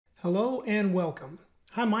Hello and welcome.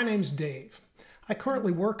 Hi, my name's Dave. I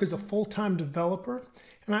currently work as a full-time developer,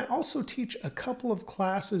 and I also teach a couple of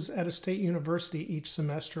classes at a state university each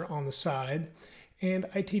semester on the side, and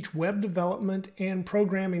I teach web development and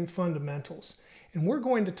programming fundamentals. And we're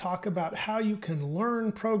going to talk about how you can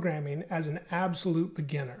learn programming as an absolute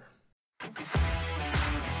beginner.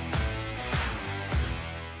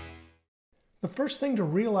 The first thing to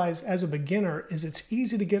realize as a beginner is it's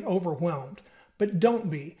easy to get overwhelmed, but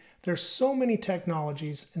don't be. There's so many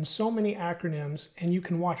technologies and so many acronyms, and you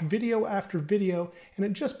can watch video after video and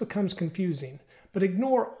it just becomes confusing. But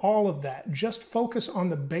ignore all of that. Just focus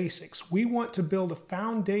on the basics. We want to build a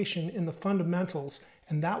foundation in the fundamentals,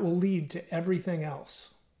 and that will lead to everything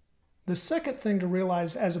else. The second thing to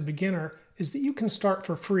realize as a beginner is that you can start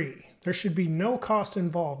for free. There should be no cost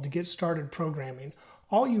involved to get started programming.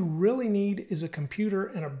 All you really need is a computer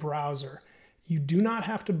and a browser. You do not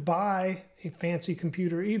have to buy a fancy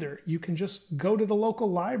computer either. You can just go to the local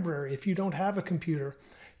library if you don't have a computer.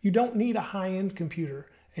 You don't need a high-end computer.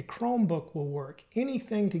 A Chromebook will work.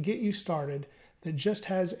 Anything to get you started that just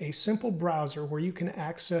has a simple browser where you can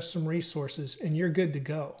access some resources and you're good to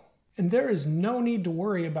go. And there is no need to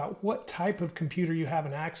worry about what type of computer you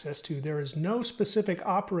have access to. There is no specific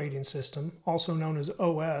operating system, also known as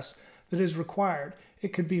OS, that is required.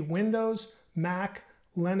 It could be Windows, Mac,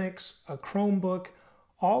 Linux, a Chromebook.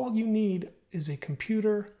 All you need is a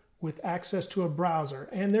computer with access to a browser.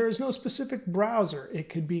 And there is no specific browser. It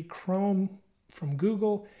could be Chrome from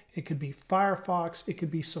Google. It could be Firefox. It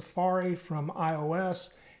could be Safari from iOS.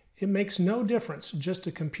 It makes no difference, just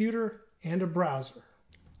a computer and a browser.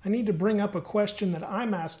 I need to bring up a question that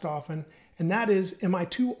I'm asked often, and that is, am I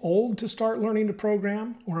too old to start learning to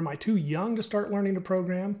program, or am I too young to start learning to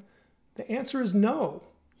program? The answer is no.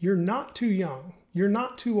 You're not too young. You're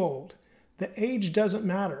not too old. The age doesn't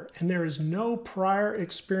matter, and there is no prior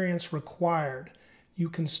experience required. You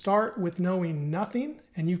can start with knowing nothing,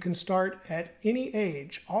 and you can start at any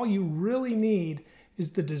age. All you really need is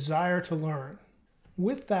the desire to learn.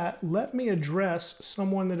 With that, let me address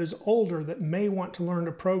someone that is older that may want to learn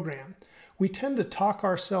to program. We tend to talk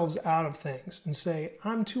ourselves out of things and say,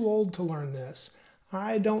 I'm too old to learn this.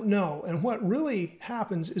 I don't know. And what really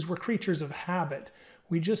happens is we're creatures of habit.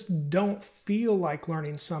 We just don't feel like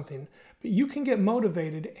learning something. But you can get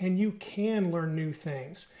motivated and you can learn new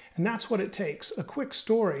things. And that's what it takes. A quick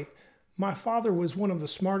story. My father was one of the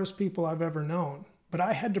smartest people I've ever known, but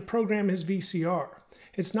I had to program his VCR.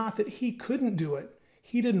 It's not that he couldn't do it.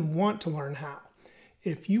 He didn't want to learn how.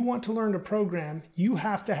 If you want to learn to program, you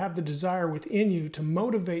have to have the desire within you to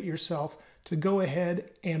motivate yourself to go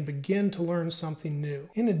ahead and begin to learn something new.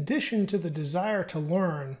 In addition to the desire to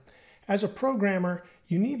learn, as a programmer,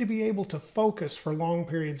 you need to be able to focus for long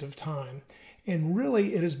periods of time. And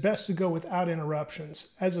really, it is best to go without interruptions.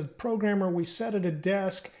 As a programmer, we sit at a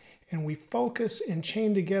desk and we focus and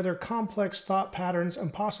chain together complex thought patterns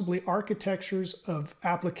and possibly architectures of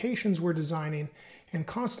applications we're designing, and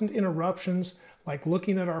constant interruptions like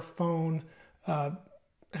looking at our phone,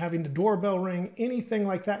 having the doorbell ring, anything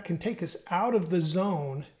like that can take us out of the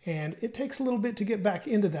zone, and it takes a little bit to get back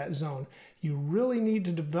into that zone. You really need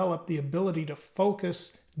to develop the ability to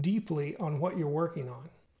focus deeply on what you're working on.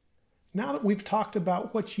 Now that we've talked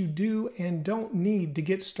about what you do and don't need to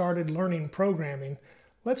get started learning programming,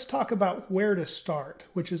 let's talk about where to start,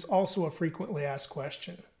 which is also a frequently asked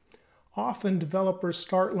question. Often developers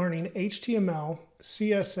start learning HTML,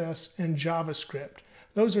 CSS, and JavaScript.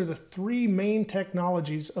 Those are the three main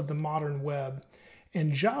technologies of the modern web.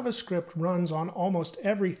 And JavaScript runs on almost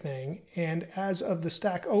everything. And as of the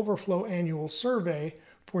Stack Overflow annual survey,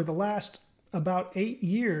 for the last about 8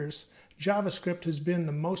 years, JavaScript has been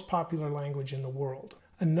the most popular language in the world.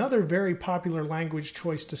 Another very popular language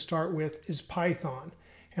choice to start with is Python.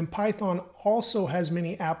 And Python also has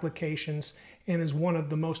many applications and is one of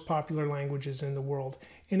the most popular languages in the world.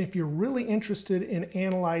 And if you're really interested in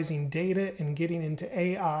analyzing data and getting into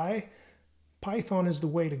AI, Python is the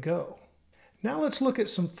way to go. Now let's look at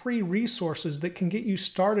some free resources that can get you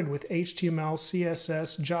started with HTML,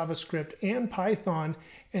 CSS, JavaScript, and Python,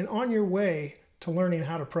 and on your way to learning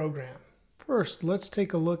how to program. First, let's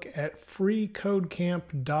take a look at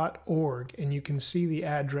freecodecamp.org, and you can see the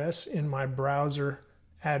address in my browser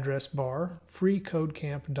address bar,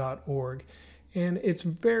 freecodecamp.org. And it's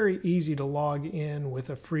very easy to log in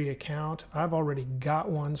with a free account. I've already got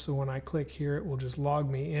one, so when I click here, it will just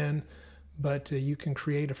log me in. But you can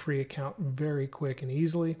create a free account very quick and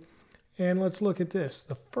easily. And let's look at this.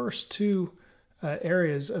 The first two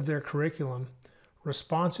areas of their curriculum,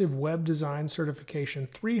 responsive web design certification,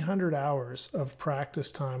 300 hours of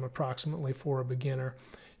practice time approximately for a beginner.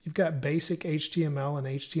 You've got basic HTML and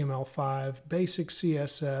HTML5, basic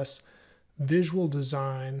CSS, visual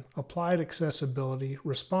design, applied accessibility,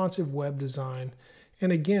 responsive web design.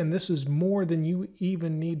 And again, this is more than you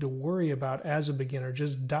even need to worry about as a beginner.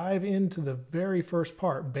 Just dive into the very first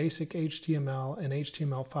part, basic HTML and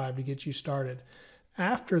HTML5 to get you started.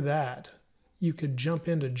 After that, you could jump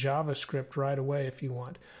into JavaScript right away if you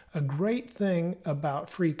want. A great thing about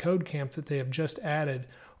Free Code Camp that they have just added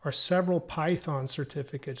are several Python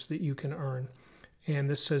certificates that you can earn. And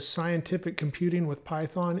this says Scientific Computing with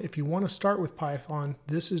Python. If you want to start with Python,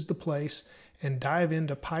 this is the place, and dive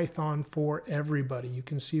into Python for everybody. You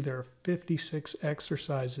can see there are 56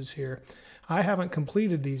 exercises here. I haven't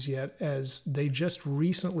completed these yet, as they just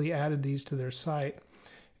recently added these to their site.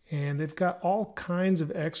 And they've got all kinds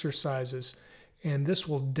of exercises, and this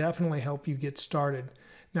will definitely help you get started.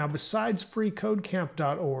 Now, besides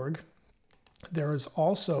freecodecamp.org, there is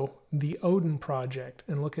also the Odin Project,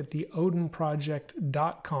 and look at the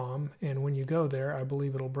odinproject.com, and when you go there, I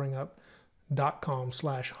believe it'll bring up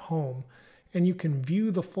 .com/home, and you can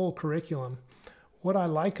view the full curriculum. What I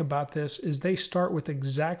like about this is they start with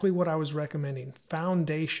exactly what I was recommending,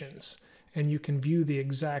 foundations, and you can view the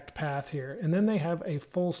exact path here. And then they have a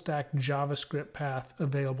full stack JavaScript path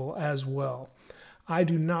available as well. I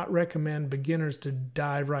do not recommend beginners to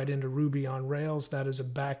dive right into Ruby on Rails. That is a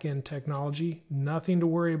back-end technology. Nothing to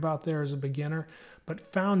worry about there as a beginner,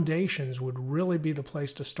 but foundations would really be the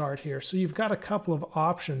place to start here. So you've got a couple of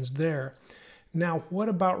options there. Now, what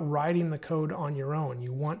about writing the code on your own?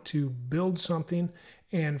 You want to build something,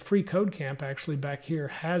 and Free Code Camp actually back here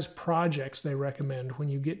has projects they recommend. When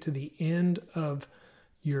you get to the end of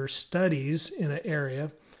your studies in an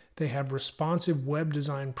area, they have responsive web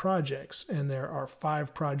design projects, and there are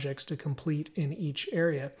 5 projects to complete in each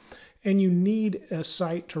area. And you need a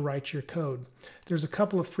site to write your code. There's a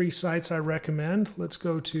couple of free sites I recommend. Let's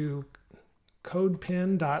go to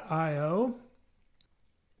codepen.io,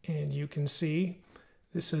 and you can see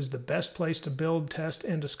this is the best place to build, test,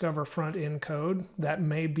 and discover front-end code. That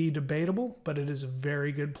may be debatable, but it is a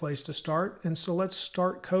very good place to start. And so let's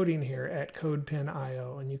start coding here at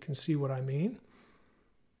codepen.io, and you can see what I mean.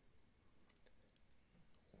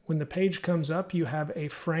 When the page comes up, you have a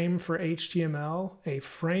frame for HTML, a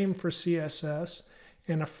frame for CSS,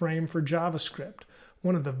 and a frame for JavaScript.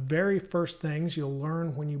 One of the very first things you'll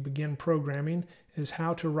learn when you begin programming is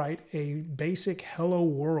how to write a basic hello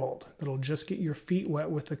world that'll just get your feet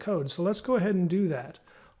wet with the code. So let's go ahead and do that.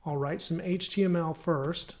 I'll write some HTML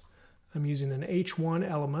first. I'm using an H1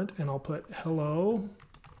 element, and I'll put hello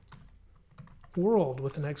world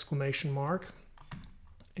with an exclamation mark.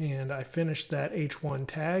 And I finished that H1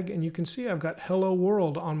 tag, and you can see I've got hello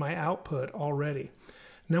world on my output already.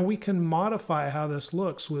 Now we can modify how this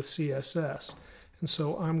looks with CSS. And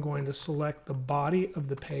so I'm going to select the body of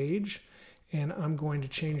the page, and I'm going to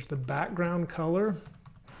change the background color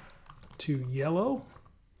to yellow.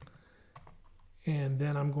 And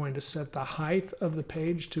then I'm going to set the height of the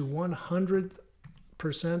page to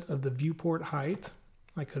 100% of the viewport height.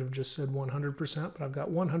 I could have just said 100%, but I've got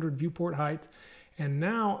 100 viewport height. And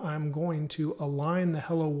now I'm going to align the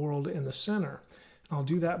hello world in the center. I'll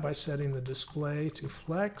do that by setting the display to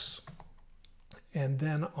flex, and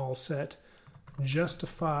then I'll set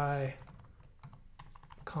justify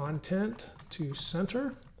content to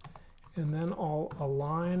center, and then I'll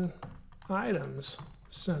align items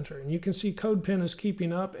center. And you can see CodePen is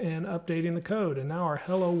keeping up and updating the code, and now our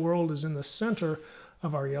hello world is in the center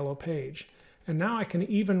of our yellow page. And now I can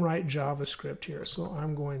even write JavaScript here. So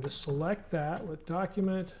I'm going to select that with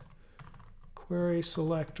document, query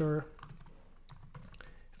selector.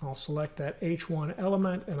 I'll select that H1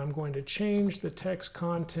 element, and I'm going to change the text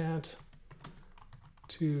content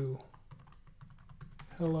to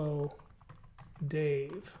hello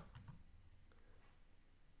Dave.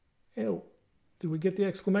 Oh, did we get the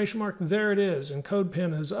exclamation mark? There it is, and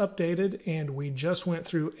CodePen has updated, and we just went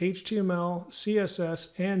through HTML,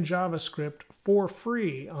 CSS, and JavaScript for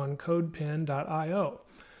free on codepen.io.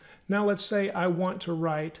 Now let's say I want to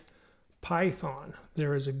write Python.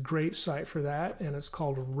 There is a great site for that, and it's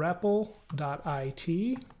called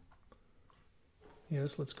repl.it.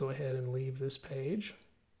 Yes, let's go ahead and leave this page.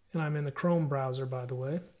 And I'm in the Chrome browser, by the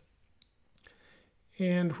way.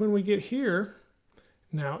 And when we get here,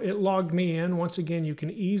 now it logged me in. Once again, you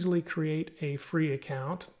can easily create a free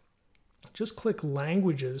account. Just click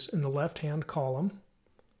Languages in the left-hand column.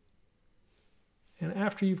 And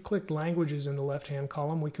after you've clicked Languages in the left-hand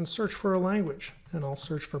column, we can search for a language. And I'll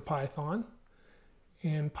search for Python.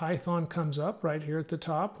 And Python comes up right here at the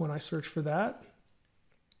top when I search for that.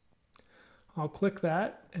 I'll click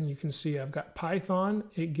that, and you can see I've got Python.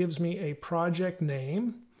 It gives me a project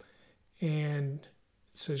name. and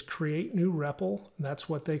it says create new REPL. That's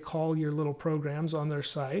what they call your little programs on their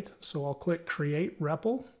site. So I'll click create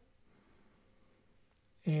REPL.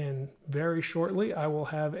 And very shortly I will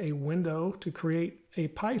have a window to create a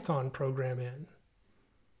Python program in.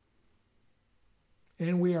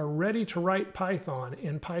 And we are ready to write Python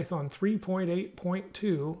in Python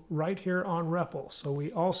 3.8.2 right here on REPL. So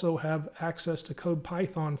we also have access to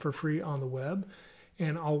CodePython for free on the web.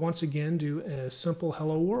 And I'll once again do a simple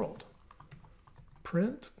hello world.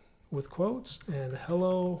 Print with quotes and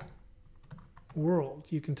hello world.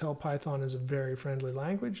 You can tell Python is a very friendly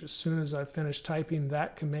language. As soon as I finish typing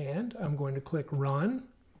that command, I'm going to click run.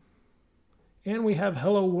 And we have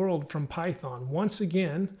hello world from Python. Once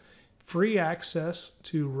again, free access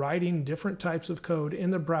to writing different types of code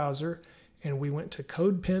in the browser. And we went to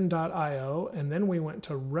codepen.io and then we went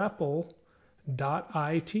to repl.it.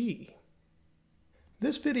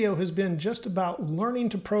 This video has been just about learning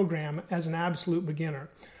to program as an absolute beginner,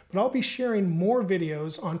 but I'll be sharing more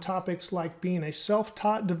videos on topics like being a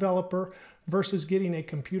self-taught developer versus getting a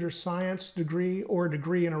computer science degree or a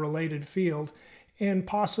degree in a related field, and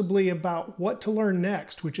possibly about what to learn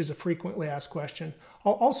next, which is a frequently asked question.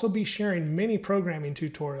 I'll also be sharing many programming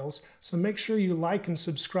tutorials, so make sure you like and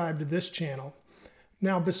subscribe to this channel.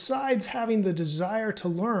 Now, besides having the desire to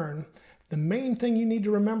learn, the main thing you need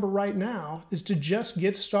to remember right now is to just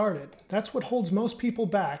get started. That's what holds most people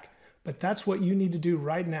back, but that's what you need to do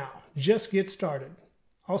right now. Just get started.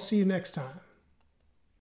 I'll see you next time.